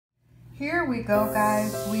Here we go,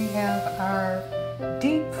 guys. We have our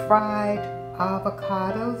deep fried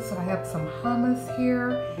avocados. I have some hummus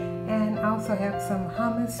here and I also have some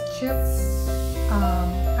hummus chips.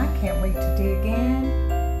 I can't wait to dig in.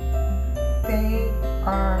 They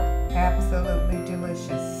are absolutely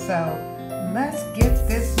delicious. So let's get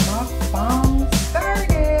this mukbang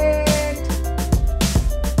started.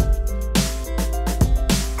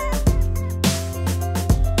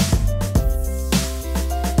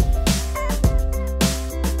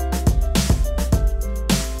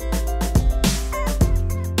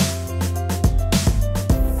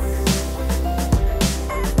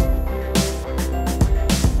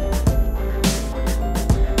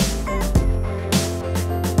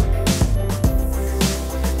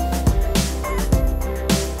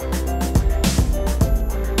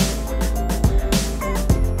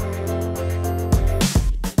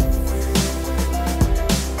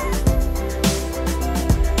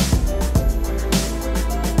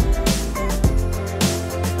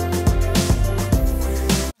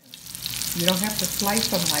 You don't have to slice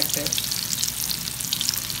them like this.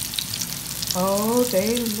 Oh,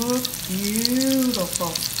 they look beautiful.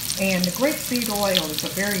 And the grapeseed oil is a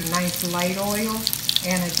very nice light oil.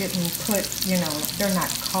 And I didn't put, they're not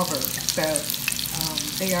covered. So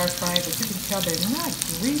they are fried, but you can tell they're not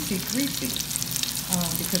greasy.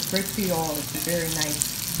 Because grapeseed oil is a very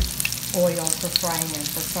nice oil for frying and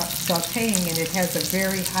for sauteing. And it has a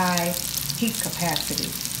very high heat capacity.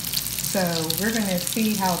 So we're going to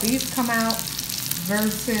see how these come out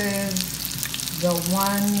versus the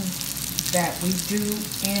ones that we do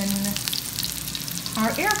in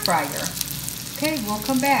our air fryer. Okay, we'll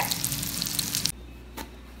come back.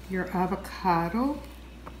 Your avocado.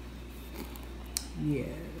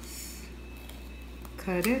 Yes.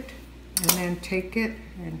 Cut it and then take it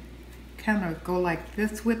and kind of go like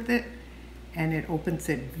this with it, and it opens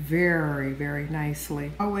it very, very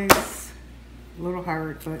nicely. Always a little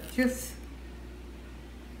hard, but just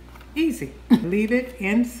easy. Leave it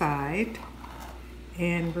inside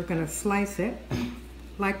and we're going to slice it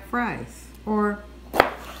like fries, or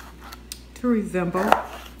to resemble.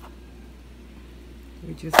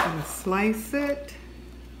 We're just going to slice it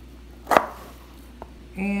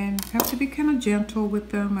and have to be kind of gentle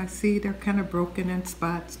with them. I see they're kind of broken in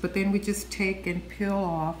spots, but then we just take and peel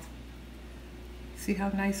off. See how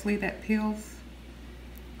nicely that peels?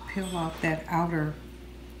 Peel off that outer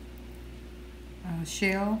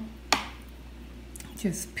shell.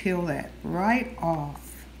 Just peel that right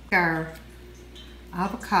off. Our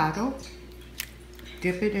avocado,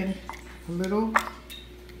 dip it in a little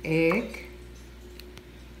egg,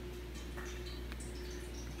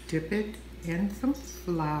 dip it in some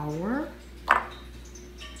flour,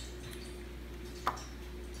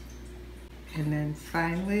 and then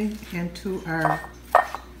finally into our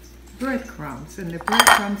breadcrumbs. And the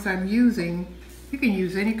breadcrumbs I'm using, you can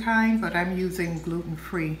use any kind, but I'm using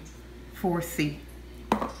gluten-free 4C.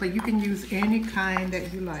 But you can use any kind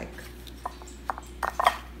that you like.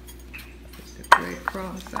 Put the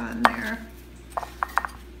breadcrumbs on there.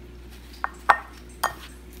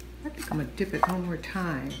 I think I'm gonna dip it one more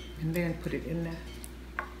time and then put it in the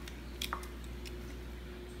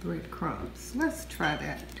breadcrumbs. Let's try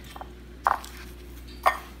that.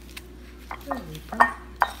 There we go.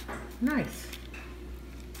 Nice.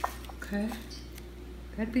 Okay.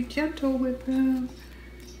 Gotta be gentle with them.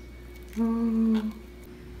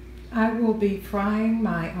 I will be frying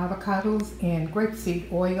my avocados in grapeseed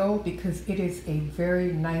oil because it is a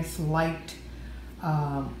very nice light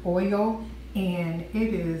oil, and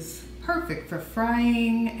it is perfect for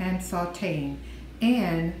frying and sauteing,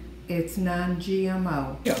 and it's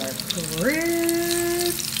non-GMO. They are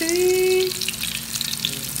crispy.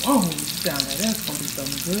 Whoa, down there. That's gonna be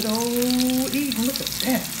some good old eating. Look at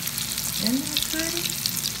that. Isn't that pretty?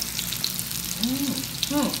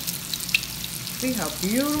 See how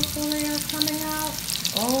beautiful they are coming out?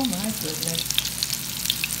 Oh my goodness.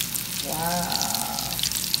 Wow.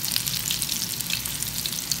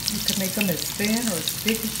 You can make them as thin or as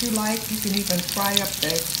big as you like. You can even fry up the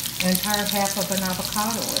entire half of an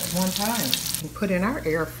avocado at one time. And put in our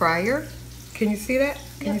air fryer. Can you see that?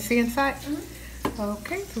 Can you see inside?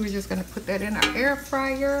 Okay, so we're just gonna put that in our air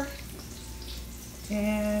fryer.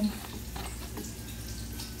 And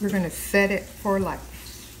we're gonna set it for like,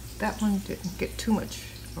 that one didn't get too much.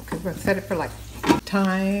 Okay, we're gonna set it for like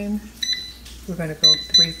time. We're gonna go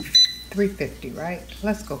 350, right?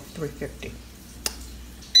 Let's go 350.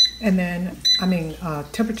 And then,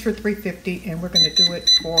 temperature 350, and we're gonna do it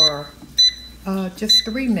for just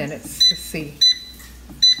 3 minutes to see.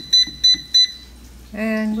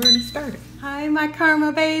 And we're gonna start it. Hi, my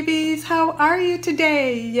Karma babies. How are you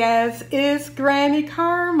today? Yes, it's Granny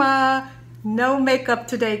Karma. No makeup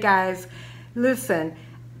today, guys. Listen,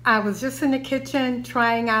 I was just in the kitchen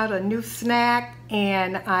trying out a new snack,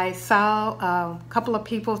 and I saw a couple of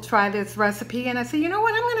people try this recipe, and I said, you know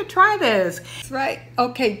what, I'm gonna try this. That's right.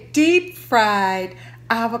 Okay, deep fried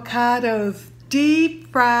avocados.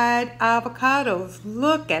 Deep fried avocados.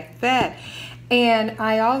 Look at that. And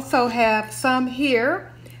I also have some here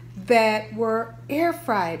that were air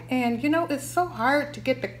fried, and you know, it's so hard to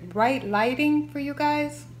get the right lighting for you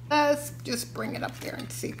guys. Let's just bring it up there and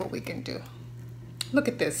see what we can do. Look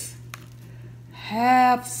at this.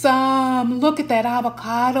 Have some. Look at that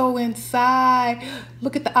avocado inside.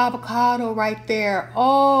 Look at the avocado right there.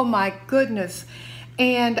 Oh my goodness.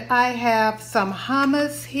 And I have some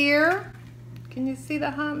hummus here. Can you see the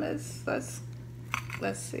hummus?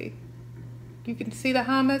 Let's see. You can see the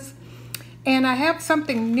hummus. And I have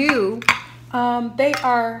something new. They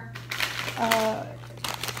are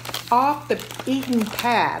off the beaten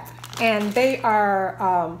path, and they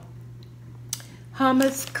are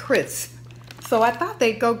hummus crisp. So I thought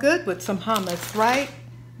they'd go good with some hummus, right?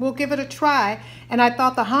 We'll give it a try. And I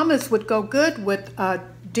thought the hummus would go good with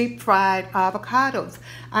deep fried avocados.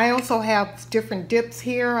 I also have different dips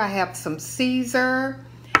here. I have some Caesar.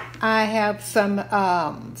 I have some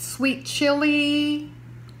sweet chili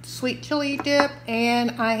dip,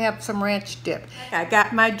 and I have some ranch dip. I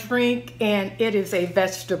got my drink, and it is a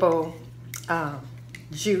vegetable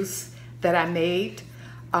juice that I made.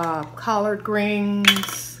 Collard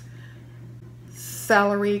greens,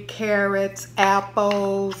 celery, carrots,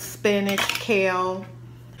 apples, spinach, kale.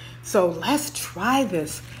 So let's try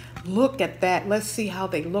this. Look at that. Let's see how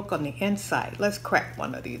they look on the inside. Let's crack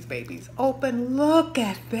one of these babies open. Look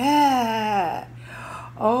at that.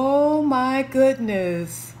 Oh my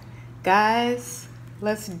goodness. Guys,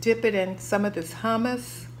 let's dip it in some of this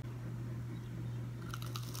hummus.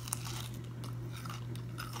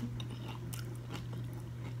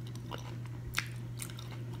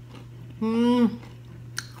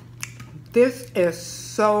 This is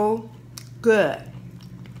so good.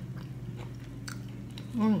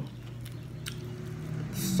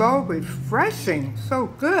 So refreshing, so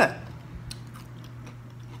good.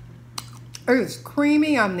 It is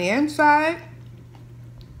creamy on the inside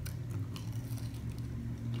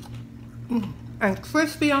and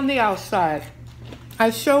crispy on the outside. I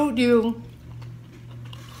showed you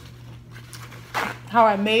how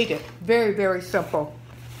I made it. Very, very simple.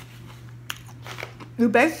 You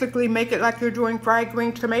basically make it like you're doing fried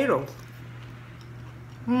green tomatoes.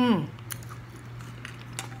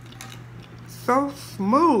 So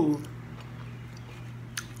smooth.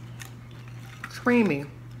 Creamy.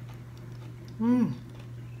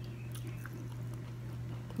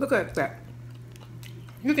 Look at that.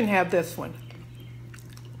 You can have this one.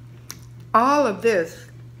 All of this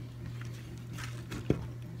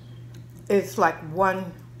is like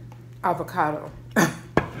one avocado.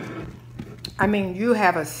 I mean, you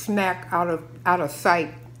have a snack out of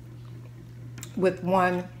sight with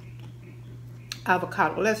one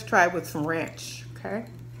avocado. Let's try it with some ranch, okay?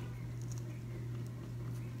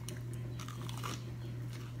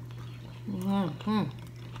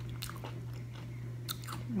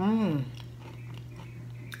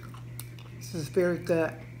 This is very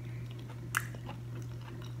good.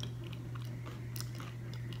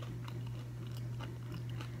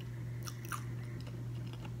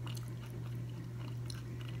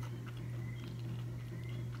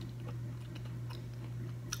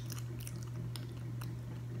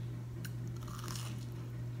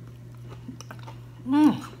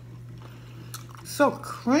 So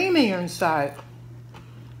creamy inside,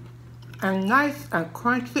 and nice and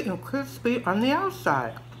crunchy and crispy on the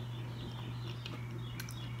outside.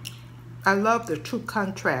 I love the two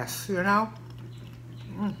contrasts, you know?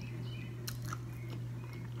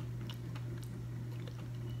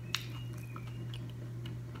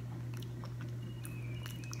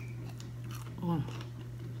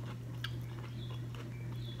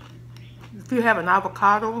 If you have an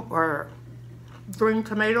avocado or green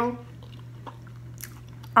tomato,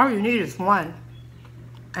 all you need is one,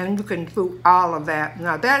 and you can do all of that.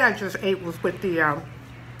 Now that I just ate was with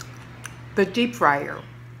the deep fryer.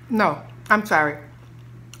 No, I'm sorry,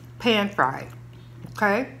 pan fried.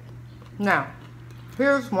 Okay. Now,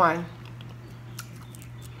 here's one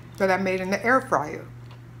that I made in the air fryer.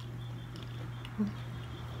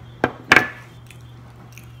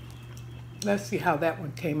 Let's see how that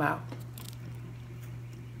one came out.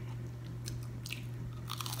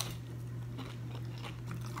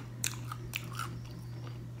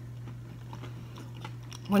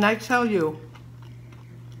 When I tell you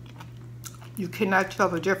You cannot tell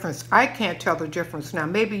the difference. I can't tell the difference now.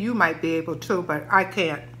 Maybe you might be able to, but I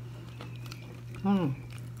can't.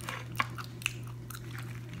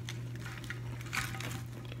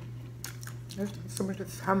 There's some of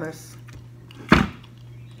this hummus.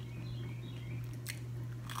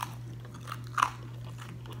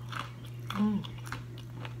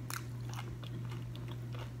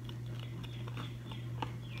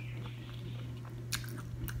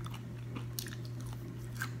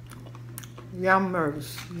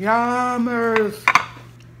 Yummers, yummers.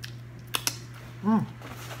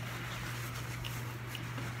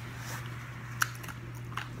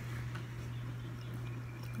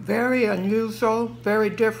 Very unusual,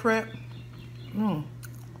 very different.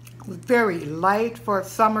 Very light for a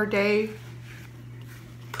summer day.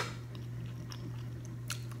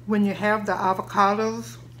 When you have the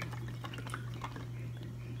avocados,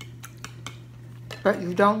 but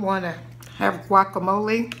you don't want to have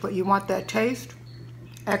guacamole, but you want that taste.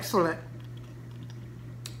 Excellent.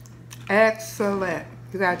 Excellent.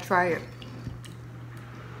 You gotta try it.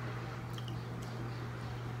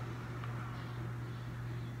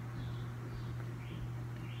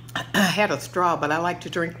 I had a straw, but I like to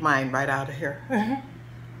drink mine right out of here.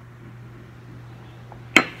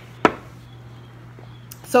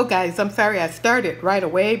 So guys, I'm sorry I started right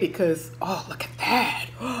away because, oh, look at that.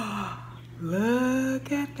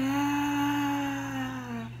 Look at that.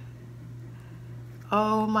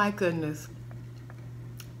 Oh my goodness.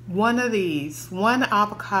 One of these, one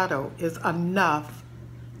avocado is enough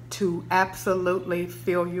to absolutely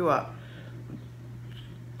fill you up.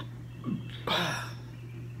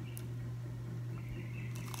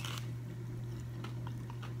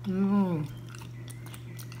 Can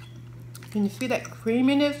you see that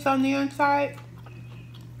creaminess on the inside?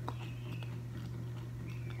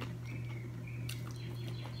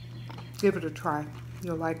 Give it a try.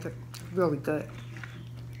 You'll like it. Really good.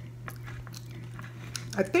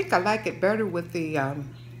 I think I like it better with the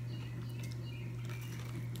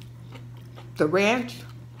ranch.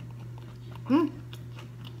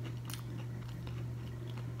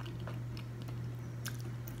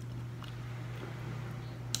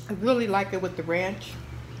 I really like it with the ranch.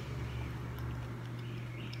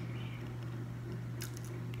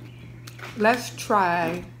 Let's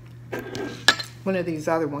try one of these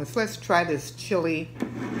other ones. Let's try this chili.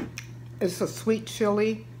 It's a sweet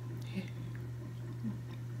chili.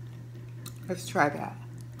 Let's try that.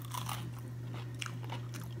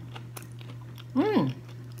 A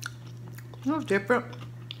little different.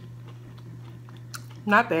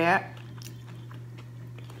 Not bad.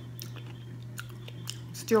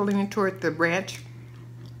 Still leaning toward the ranch.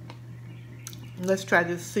 Let's try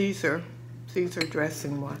this Caesar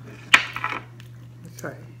dressing one. Let's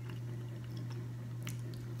try it.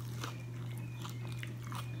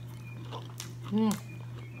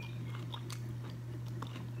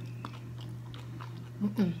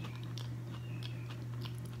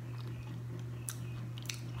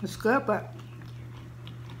 It's good, but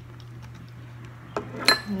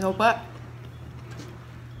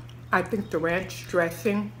I think the ranch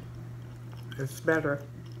dressing is better.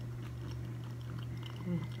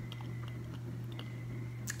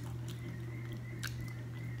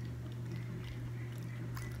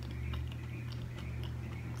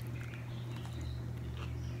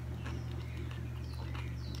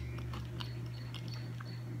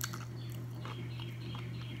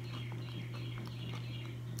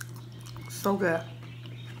 So good.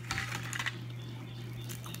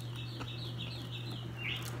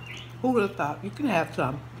 Who would have thought? You can have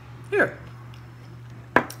some. Here.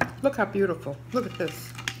 Look how beautiful. Look at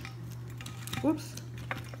this. Whoops.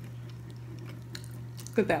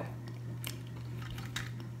 Look at that.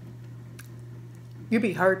 You'd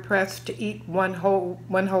be hard pressed to eat one whole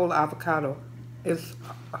avocado. It's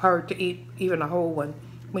hard to eat even a whole one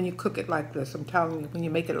when you cook it like this. I'm telling you, when you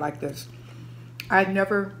make it like this. I'd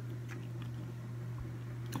never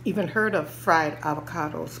even heard of fried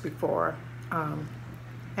avocados before.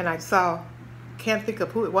 And I saw, can't think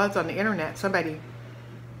of who it was on the internet, somebody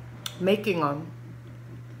making them.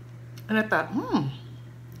 And I thought,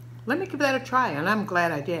 let me give that a try, and I'm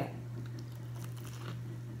glad I did.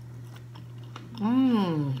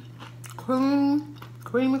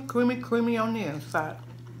 Creamy on the inside.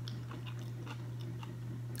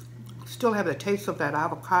 Still have the taste of that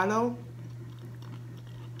avocado.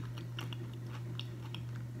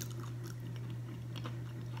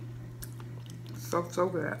 So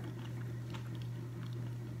good.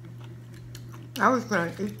 I was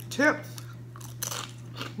going to eat chips.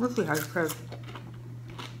 Let's see how it tastes.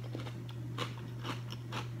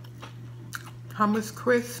 Hummus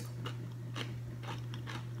crisp.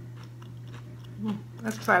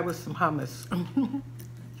 Let's try with some hummus.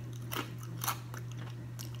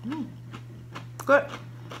 Good.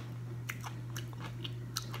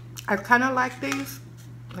 I kind of like these,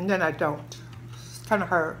 and then I don't. It's kind of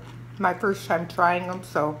hard. My first time trying them,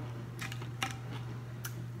 so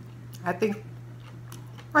I think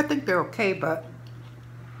they're okay, but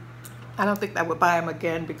I don't think I would buy them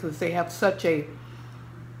again because they have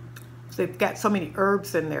they've got so many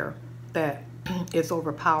herbs in there that it's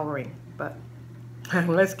overpowering. But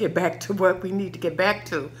let's get back to what we need to get back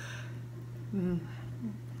to.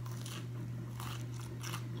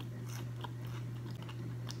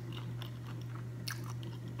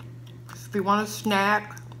 If you want a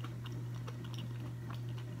snack,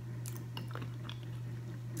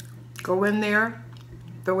 go in there,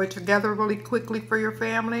 throw it together really quickly for your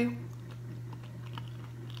family,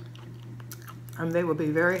 and they will be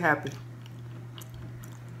very happy.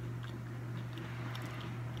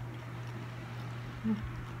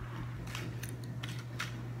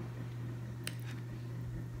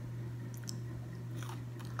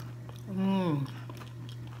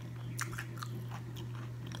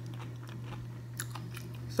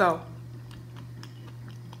 So,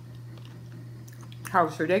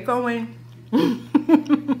 how's your day going?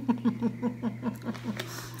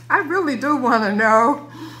 I really do want to know,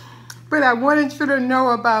 but I wanted you to know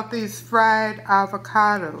about these fried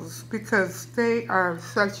avocados because they are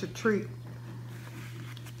such a treat.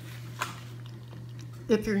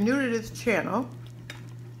 If you're new to this channel,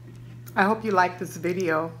 I hope you like this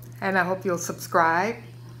video and I hope you'll subscribe.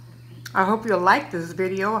 I hope you'll like this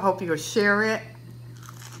video. I hope you'll share it.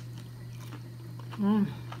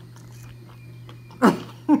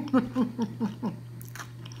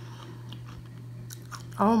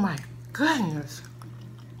 Oh my goodness.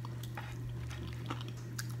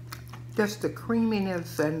 Just the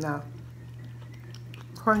creaminess and the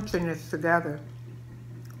crunchiness together.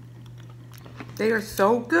 They are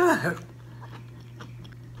so good.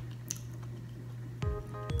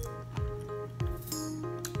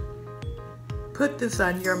 Put this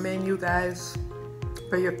on your menu, guys,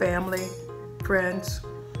 for your family, friends.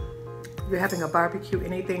 You're having a barbecue,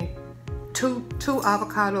 anything. Two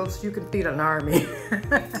avocados, you can feed an army.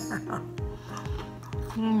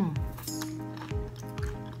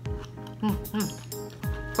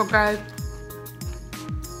 So guys,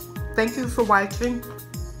 thank you for watching.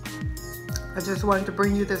 I just wanted to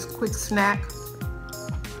bring you this quick snack.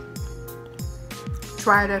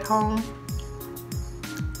 Try it at home.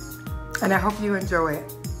 And I hope you enjoy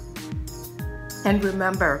it. And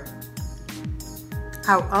remember,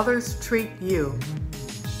 how others treat you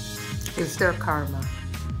is their karma.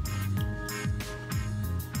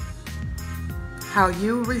 How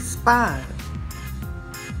you respond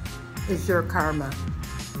is your karma.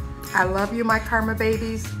 I love you, my karma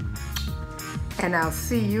babies, and I'll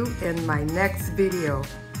see you in my next video.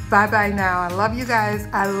 Bye-bye now. I love you guys.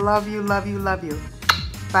 I love you, love you, love you.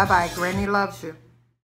 Bye-bye. Granny loves you.